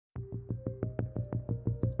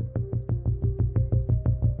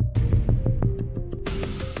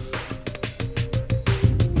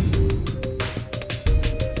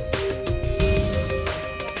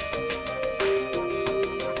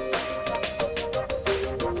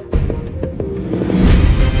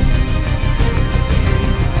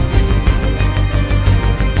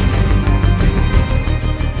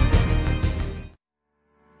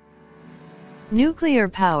Nuclear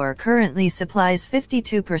power currently supplies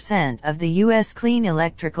 52% of the U.S. clean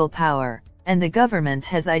electrical power, and the government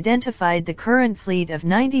has identified the current fleet of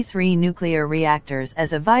 93 nuclear reactors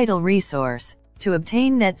as a vital resource to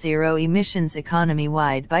obtain net zero emissions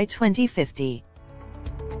economy-wide by 2050.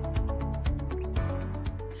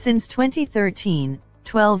 Since 2013,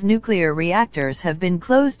 12 nuclear reactors have been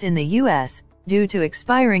closed in the U.S. due to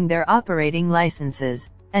expiring their operating licenses,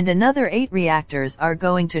 and another 8 reactors are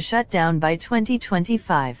going to shut down by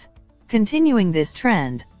 2025. Continuing this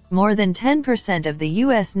trend, more than 10% of the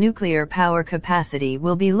U.S. nuclear power capacity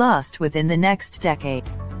will be lost within the next decade.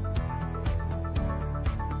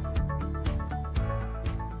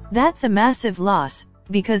 That's a massive loss,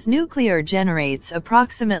 because nuclear generates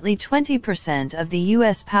approximately 20% of the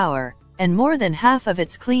U.S. power, and more than half of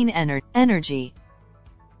its clean energy.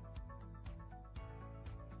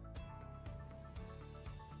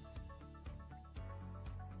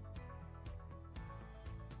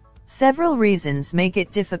 Several reasons make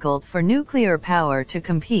it difficult for nuclear power to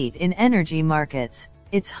compete in energy markets: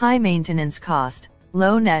 its high maintenance cost,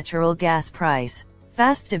 low natural gas price,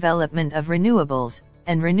 fast development of renewables,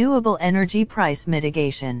 and renewable energy price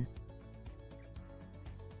mitigation.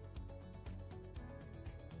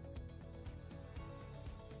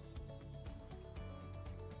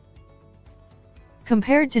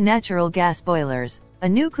 Compared to natural gas boilers, a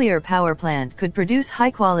nuclear power plant could produce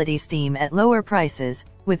high-quality steam at lower prices,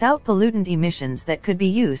 without pollutant emissions that could be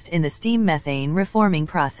used in the steam methane reforming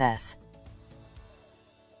process.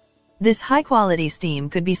 This high-quality steam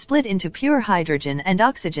could be split into pure hydrogen and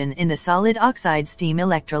oxygen in the solid oxide steam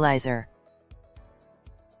electrolyzer.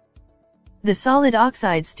 The solid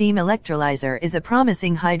oxide steam electrolyzer is a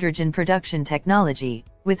promising hydrogen production technology,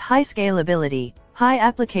 with high scalability, high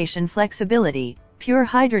application flexibility, pure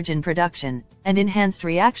hydrogen production, and enhanced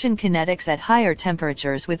reaction kinetics at higher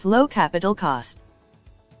temperatures with low capital costs.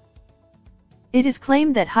 It is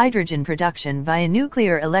claimed that hydrogen production via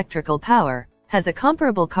nuclear electrical power has a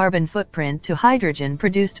comparable carbon footprint to hydrogen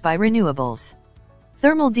produced by renewables.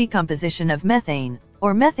 Thermal decomposition of methane,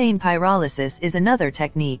 or methane pyrolysis, is another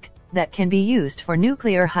technique that can be used for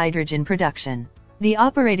nuclear hydrogen production. The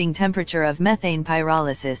operating temperature of methane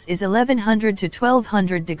pyrolysis is 1100 to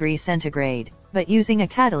 1200 degrees centigrade, but using a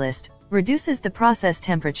catalyst reduces the process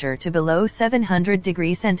temperature to below 700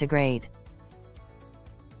 degrees centigrade.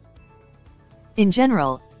 In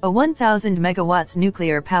general, a 1,000 megawatts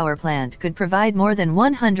nuclear power plant could provide more than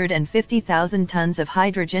 150,000 tons of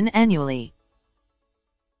hydrogen annually.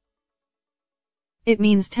 It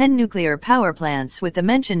means 10 nuclear power plants with the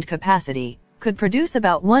mentioned capacity could produce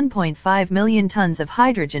about 1.5 million tons of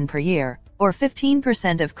hydrogen per year, or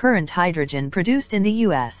 15% of current hydrogen produced in the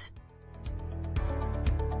U.S.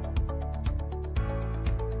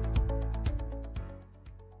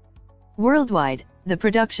 Worldwide, the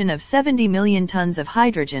production of 70 million tons of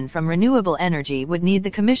hydrogen from renewable energy would need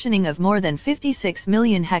the commissioning of more than 56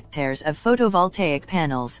 million hectares of photovoltaic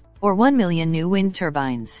panels, or 1 million new wind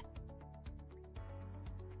turbines.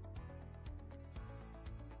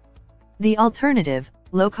 The alternative,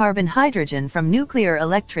 low-carbon hydrogen from nuclear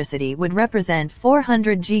electricity, would represent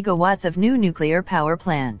 400 gigawatts of new nuclear power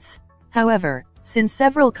plants. However, since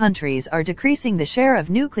several countries are decreasing the share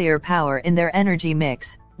of nuclear power in their energy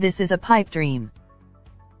mix, this is a pipe dream.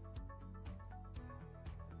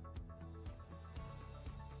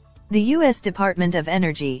 The U.S. Department of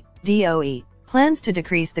Energy, DOE, plans to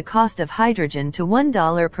decrease the cost of hydrogen to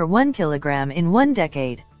 $1 per 1 kilogram in 1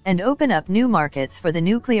 decade, and open up new markets for the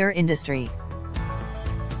nuclear industry.